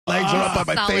legs are up by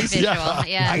my Solid face. visual.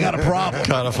 Yeah. I got a problem.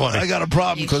 Kind of funny. I got a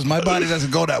problem because my body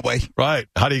doesn't go that way. Right.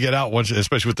 How do you get out, once,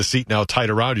 especially with the seat now tight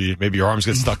around you? Maybe your arms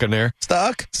get stuck in there.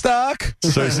 Stuck.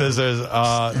 So he says,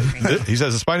 he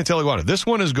says, a spiny tail iguana, this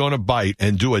one is going to bite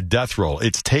and do a death roll.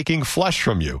 It's taking flesh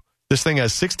from you. This thing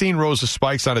has 16 rows of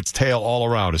spikes on its tail all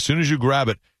around. As soon as you grab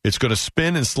it, it's going to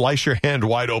spin and slice your hand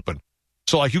wide open.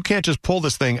 So, like, you can't just pull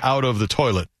this thing out of the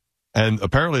toilet. And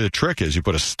apparently the trick is you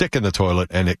put a stick in the toilet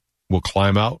and it will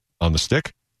climb out on the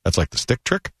stick. That's like the stick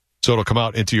trick. So it'll come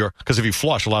out into your, because if you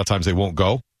flush, a lot of times they won't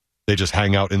go. They just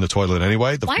hang out in the toilet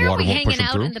anyway. The Why water are we won't push hanging them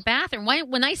out through. in the bathroom? Why,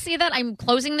 when I see that, I'm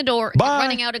closing the door, Bye.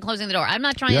 running out and closing the door. I'm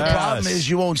not trying Yes. The to. problem is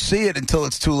you won't see it until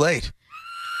it's too late.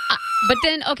 But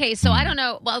then, okay, so I don't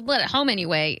know. Well, at home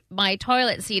anyway, my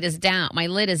toilet seat is down. My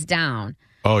lid is down.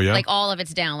 Oh, yeah? Like all of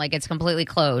it's down, like it's completely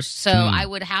closed. So I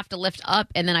would have to lift up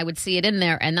and then I would see it in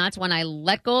there. And that's when I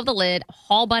let go of the lid,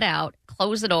 haul butt out,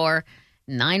 close the door.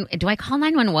 Do I call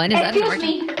 911? Is that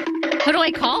working? Who do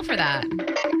I call for that?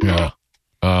 Yeah.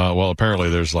 Well, apparently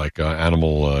there's like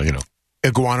animal,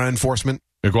 Iguana enforcement.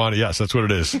 iguana. Yes, that's what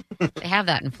it is. They have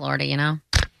that in Florida, you know?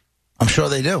 I'm sure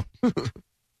they do.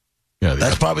 Yeah,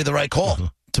 That's probably the right call,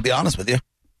 to be honest with you.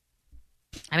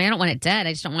 I mean, I don't want it dead.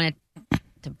 I just don't want it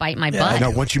to bite my Yeah, butt. I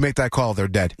No, once you make that call, they're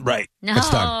dead. Right. No. It's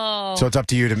done. So it's up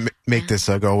to you to make this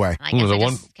go away. I guess the I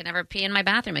one- just can never pee in my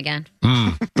bathroom again.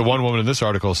 The one woman in this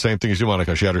article, same thing as you,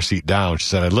 Monica. She had her seat down. She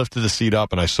said, I lifted the seat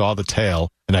up and I saw the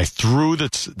tail and I threw the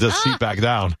seat back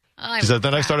down. Oh, She said,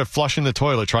 then I started flushing the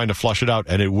toilet, trying to flush it out,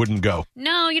 and it wouldn't go.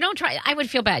 No, you don't try. I would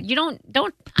feel bad. You don't.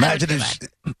 Imagine I would feel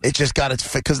bad. it just got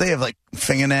its, because they have like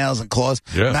fingernails and claws.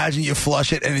 Yeah. Imagine you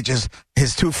flush it and it just,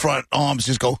 his two front arms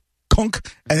just go kunk,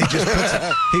 and he just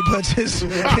puts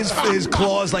his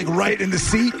claws like right in the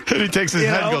seat. And he takes his You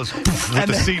head and know? goes poof, with And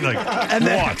the then- seat like, And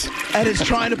then, what? and it's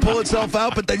trying to pull itself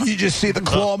out, but then you just see the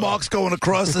claw marks going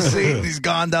across the seat, and he's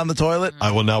gone down the toilet.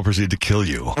 I will now proceed to kill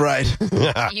you. Right.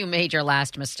 You made your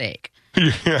last mistake.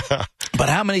 Yeah. But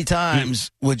how many times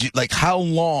would you, like, how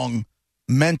long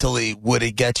mentally would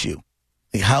it get you?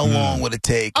 Like, how long would it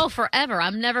take? Oh, forever.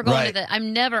 I'm never going to Right. the.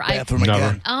 I'm never. Bathroom Never.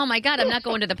 again. Oh my God! I'm not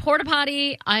going to the porta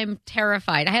potty. I'm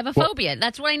terrified. I have a phobia.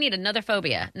 That's what I need. Another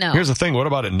phobia. No. Here's the thing. What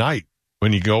about at night?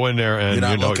 When you go in there and You're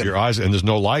not you know looking. your eyes and there's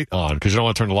no light on because you don't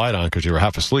want to turn the light on because you're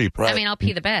half asleep. Right. I mean, I'll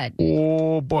pee the bed.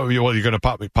 Oh boy! Well, you're going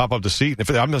to pop up the seat. If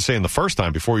I'm not saying the first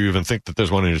time before you even think that there's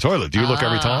one in your toilet. Do you look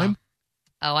every time?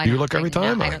 Oh, I Do you don't look every think-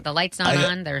 time? No, I don't, the light's not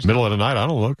on. There's Middle of the night, I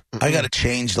don't look. I got to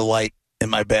change the light in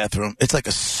my bathroom. It's like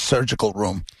a surgical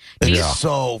room. It's Yeah.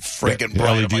 so freaking The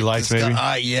bright. LED I'm like, lights, this maybe?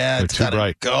 yeah, They're it's too got to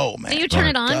bright. go, man. Do you turn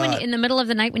it on when God. in the middle of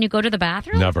the night when you go to the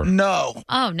bathroom? Never. No.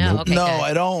 Oh no. Okay. No, good.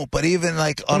 I don't. But even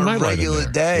like on Well, a night light in regular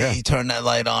there. day, Yeah. you turn that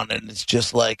light on, and it's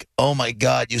just like, oh my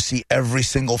God, you see every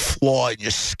single flaw in your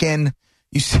skin.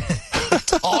 You see,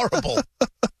 it's horrible.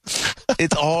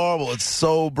 It's horrible. It's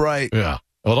so bright. Yeah.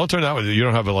 Well, don't turn that way. You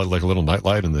don't have like a little night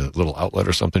light in the little outlet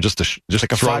or something, just to just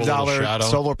Like a throw a little $5 shadow.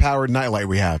 solar powered nightlight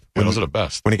we have. Yeah, those are the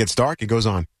best. When it gets dark, it goes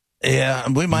on. Yeah,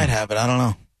 we might have it. I don't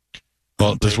know.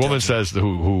 Well, this pay woman attention. says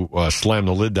who slammed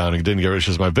the lid down and didn't get rid of it.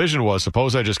 She says, my vision was,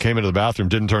 suppose I just came into the bathroom,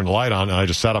 didn't turn the light on, and I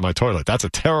just sat on my toilet. That's a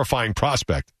terrifying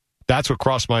prospect. That's what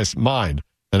crossed my mind.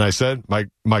 And I said,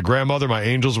 my grandmother, my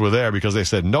angels were there because they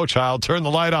said, no, child, turn the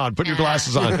light on. Put your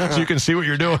glasses on so you can see what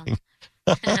you're doing.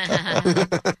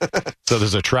 So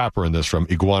there's a trapper in this from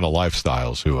Iguana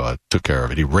Lifestyles who took care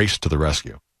of it. He raced to the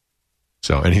rescue.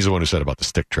 So, and he's the one who said about the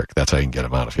stick trick. That's how you can get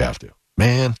him out if you have to.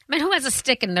 Man, I mean, who has a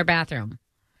stick in their bathroom?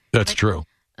 that's true.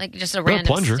 Like just a Well, a random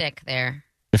plunger. stick there.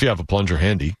 If you have a plunger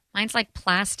handy Mine's like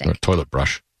plastic. or a toilet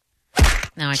brush,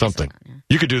 No, I guess something. it's not, yeah.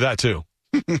 You could do that too.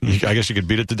 I guess you could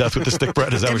beat it to death with the stick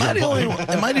bread. Is that what you're implying?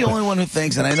 Am I the only one who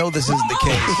thinks, and I know this isn't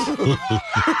the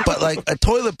case, but like a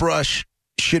toilet brush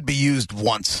should be used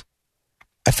once.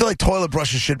 I feel like toilet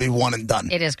brushes should be one and done.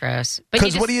 It is gross. But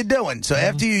Because what are you doing? So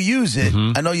after you use it,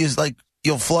 Mm-hmm. I know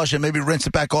you'll flush and maybe rinse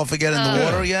it back off again in the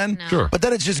water again. no. Sure. But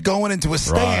then it's just going into a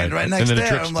stand right next and then there. it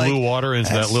drips I'm like, blue water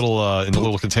into that that's little in the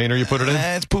little container you put it in.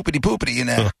 It's poopity, you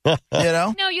know. You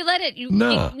know? No, you let it.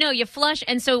 No. You flush,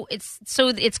 and so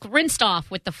it's rinsed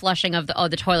off with the flushing of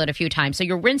the toilet a few times. So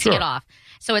you're rinsing Sure. it off,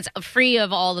 so it's free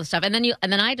of all the stuff. And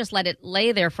then I just let it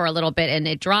lay there for a little bit, and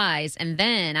it dries. And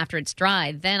then after it's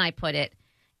dried, then I put it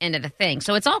into the thing,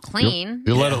 so it's all clean.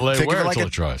 You let it lay Think of where it like until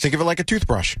it dries. Think of it like a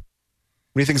toothbrush.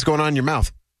 What do you think is going on in your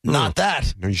mouth? Not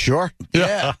that. Are you sure?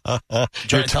 Yeah. Your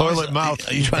Trying to tell me toilet something? mouth.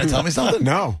 Are you trying to tell me something?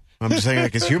 No. I'm just saying,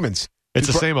 like, as humans. It's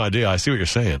the same idea. I see what you're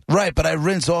saying. Right, but I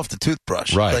rinse off the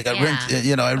toothbrush. Right. Like I Yeah.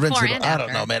 rinse, I rinse Before it. and I don't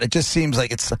after. know, man. It just seems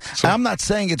like it's. I'm not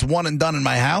saying it's one and done in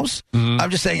my house. I'm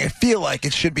just saying I feel like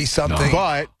it should be something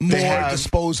But more they have-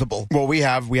 disposable. Well, we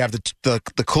have the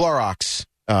Clorox.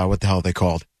 What the hell are they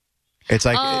called? It's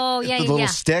like Oh, yeah, the little yeah.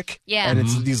 stick, Yeah. and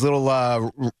it's these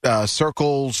little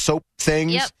circle soap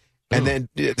things, Yep. and then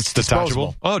it's Detachable?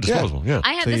 disposable. Oh, disposable, yeah.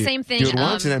 I had So the you same thing. Do it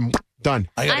once and then done.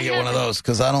 I gotta I get have- one of those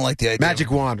because I don't like the idea.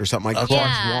 Magic wand or something like Okay.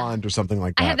 Clark's Yeah. wand or something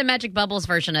like that. I had the Magic Bubbles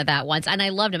version of that once, and I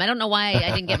loved them. I don't know why I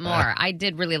didn't get more. I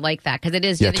did really like that because it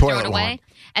is, Yeah, you throw toilet it away, wand.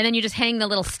 and then you just hang the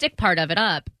little stick part of it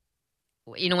up,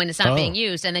 when it's not being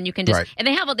used, and then you can just, Right. and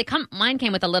they have, mine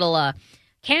came with a little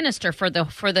canister for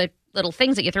the little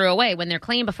things that you throw away when they're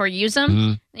clean before you use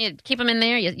them. You keep them in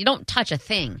there. You don't touch a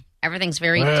thing. Everything's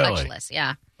very Really? touchless.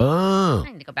 Yeah. Oh,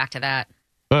 I need to go back to that.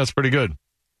 that's pretty good.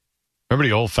 Remember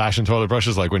the old-fashioned toilet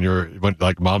brushes, like when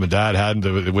mom and dad had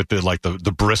with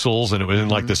the bristles, and it was in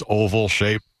like this oval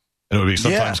shape, and it would be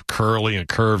sometimes curly and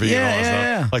curvy and all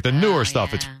that stuff. Like the newer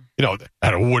stuff, it's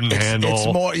had a wooden handle. It's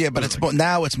more, but it's more,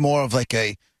 now it's more of like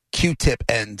a Q-tip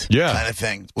end kind of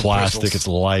thing. With plastic. bristles. It's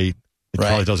light. It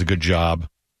probably does a good job.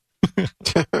 I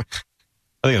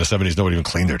think in the 70s, nobody even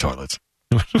cleaned their toilets.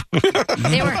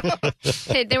 They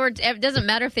were. It doesn't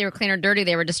matter if they were clean or dirty.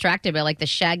 They were distracted by like the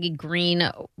shaggy green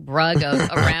rug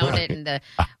around it and the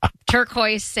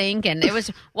turquoise sink, and it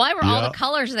was. Why were all the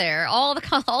colors there? All the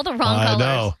wrong colors. I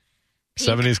know. Pink.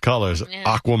 70s colors, Yeah.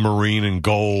 aquamarine and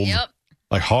gold, Yep.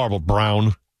 like horrible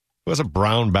brown. Who has a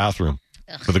brown bathroom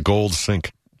with a gold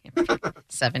sink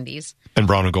 70s. and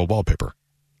brown and gold wallpaper?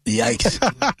 Yikes.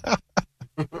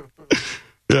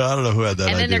 Yeah, I don't know who had that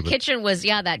And idea. then their but- kitchen was,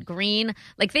 that green,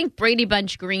 think Brady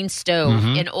Bunch green stove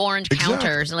and orange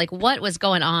counters. And what was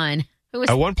going on? Who was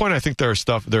At one point, I think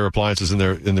their appliances in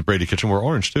the Brady kitchen were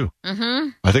orange too. Mm-hmm.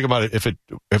 I think about it. If it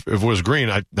was green,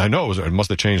 I know it must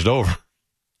have changed over.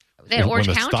 they had when orange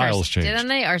the counters, styles changed. didn't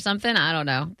they, or something? I don't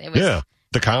know. It was, Yeah,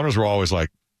 the counters were always like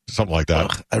something like that.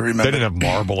 Ugh, I remember. They didn't have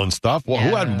marble and stuff. Well,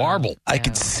 who had marble? I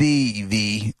could see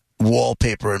the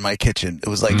wallpaper in my kitchen. It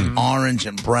was like orange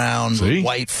and brown See? with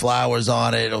white flowers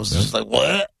on it. It was just like,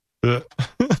 what?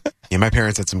 Yeah, my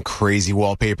parents had some crazy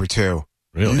wallpaper too.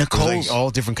 Really? It was Nicole's. like all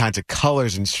different kinds of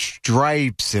colors and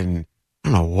stripes, and I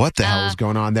don't know what the hell was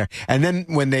going on there. And then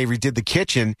when they redid the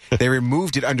kitchen, they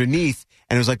removed it underneath,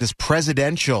 and it was like this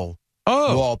presidential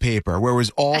wallpaper where it was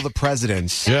all the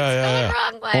presidents Yeah. the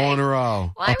wrong way. all in a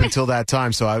row Why up would- until that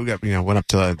time. So I went up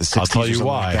to the 60s. I'll tell or you something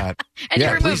why. Like that. And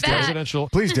Yeah, you please removed do.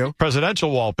 that. Please do.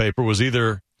 Presidential wallpaper was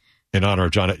either in honor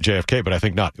of JFK, but I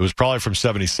think not. It was probably from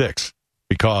 76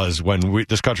 because when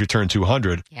this country turned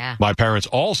 200, Yeah. my parents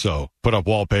also put up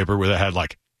wallpaper where they had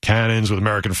like cannons with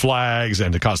American flags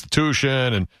and the Constitution,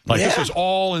 and this was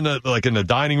all in the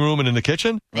dining room and in the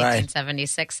kitchen.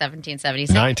 1976, 1776.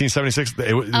 1976,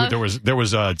 there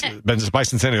was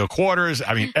bicentennial quarters.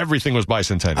 I mean, everything was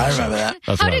bicentennial. I remember that.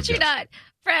 That's How what I did you guess. not,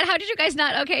 Fred? How did you guys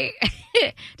not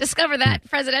discover that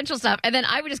presidential stuff? And then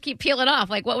I would just keep peeling off.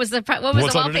 Like, what was the What's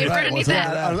wallpaper underneath? underneath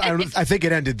that? I think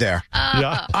it ended there.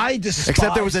 Yeah. I despise.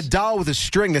 Except there was a doll with a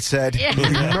string that said, "We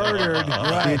murdered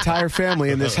the entire family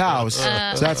in this house."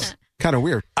 So that's kind of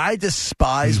weird. I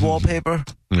despise wallpaper.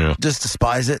 Yeah. Just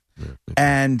despise it.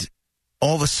 And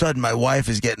all of a sudden, my wife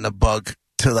is getting a bug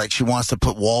to she wants to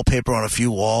put wallpaper on a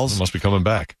few walls. It must be coming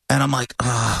back. And I'm like,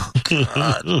 oh,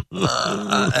 God.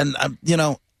 And,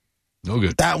 No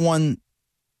good. that one,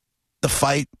 the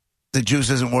fight, the juice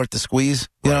isn't worth the squeeze.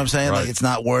 You know what I'm saying? right. Like, it's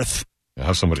not worth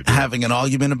Have somebody do it. having an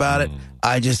argument about it.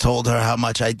 I just told her how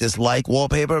much I dislike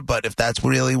wallpaper, but if that's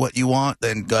really what you want,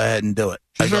 then go ahead and do it.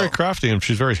 She's I very go, crafty and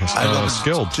she's very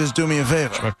skilled. just do me a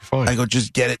favor. Might be fine. I go,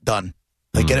 just get it done.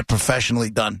 Like, get it professionally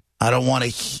done. I don't want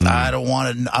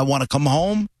to. I want to come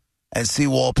home and see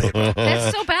wallpaper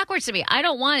That's so backwards to me. I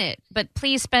don't want it, but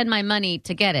please spend my money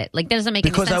to get it. Like, that doesn't make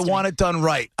because any I sense to want me. it done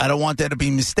right. I don't want there to be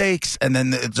mistakes, and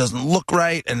then it doesn't look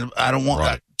right, and I don't want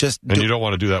Right. just And do you don't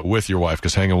want to do that with your wife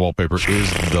because hanging wallpaper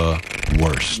is the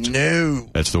worst. no.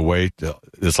 It's the way.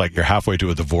 It's like you're halfway to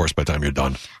a divorce by the time you're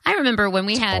done. I remember when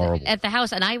we had horrible. at the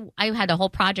house, and I had a whole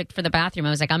project for the bathroom. I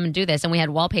was like, I'm going to do this. And we had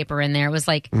wallpaper in there. It was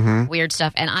like weird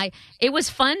stuff. And it was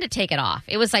fun to take it off.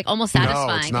 It was like almost No,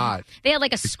 satisfying. it's not. They had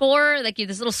like a score, like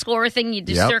this little score thing. You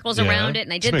do Yep. circles Yeah. around it.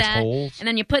 And I Just did makes that. holes. And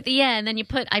then you put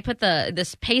I put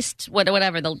this paste,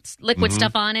 whatever, the liquid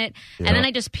stuff on it. And then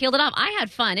I just peeled it off. I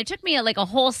had fun. It took me like a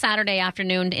whole Saturday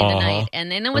afternoon into night. And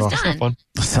then it was It's not done. fun.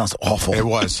 That sounds awful. It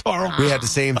was. We had the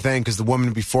same thing because the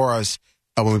woman before us,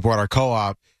 when we bought our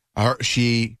co-op,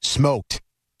 she smoked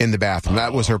in the bathroom.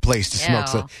 That was her place to smoke.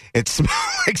 Ew. So it smelled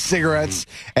like cigarettes,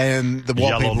 and the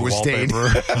wallpaper Yellowed was stained.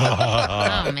 wallpaper.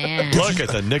 Oh, man. Look at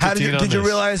the nicotine on Did you this.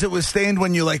 realize it was stained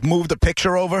when you like moved the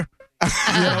picture over?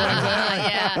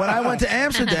 Yeah. When I went to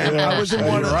Amsterdam, I was in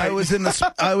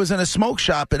I was in a smoke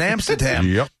shop in Amsterdam.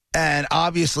 Yep. And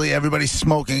obviously everybody's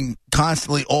smoking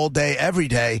constantly all day, every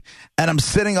day. And I'm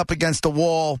sitting up against the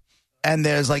wall, and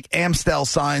there's like Amstel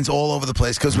signs all over the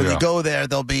place. Because when you go there,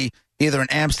 there'll be either an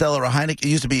Amstel or a Heineken. It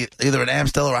used to be either an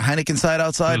Amstel or a Heineken sign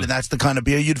outside, and that's the kind of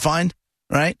beer you'd find,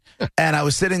 right? And I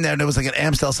was sitting there, and there was like an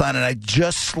Amstel sign, and I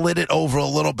just slid it over a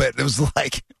little bit. It was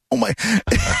like, oh my.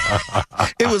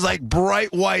 It was like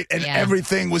bright white, and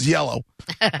everything was yellow.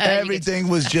 Everything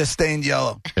was just stained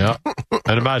yellow. Yeah.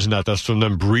 And imagine that. That's from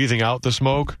them breathing out the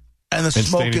smoke And the and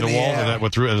smoke staining in the the wall, air. and that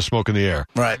went through, and the smoke in the air.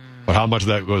 Right. But how much of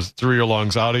that goes through your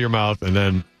lungs, out of your mouth, and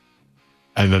then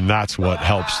that's what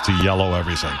helps to yellow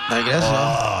everything. I guess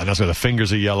so. And that's why the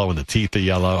fingers are yellow and the teeth are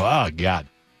yellow. Oh, God.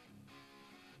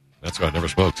 That's why I never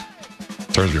smoked.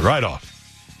 Turns me right off.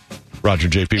 Roger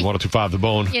and JP, 102.5 The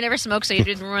Bone. You never smoked, so you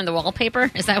didn't ruin the wallpaper?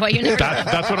 Is that why you never?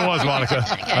 That's what it was, Monica.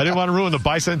 Okay. I didn't want to ruin the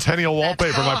bicentennial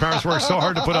wallpaper my parents worked so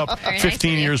hard to put up Very nice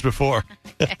 15 of you. years before.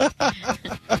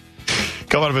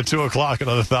 Coming up at 2 o'clock,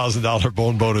 another $1,000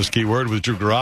 bone bonus keyword with Drew Garage.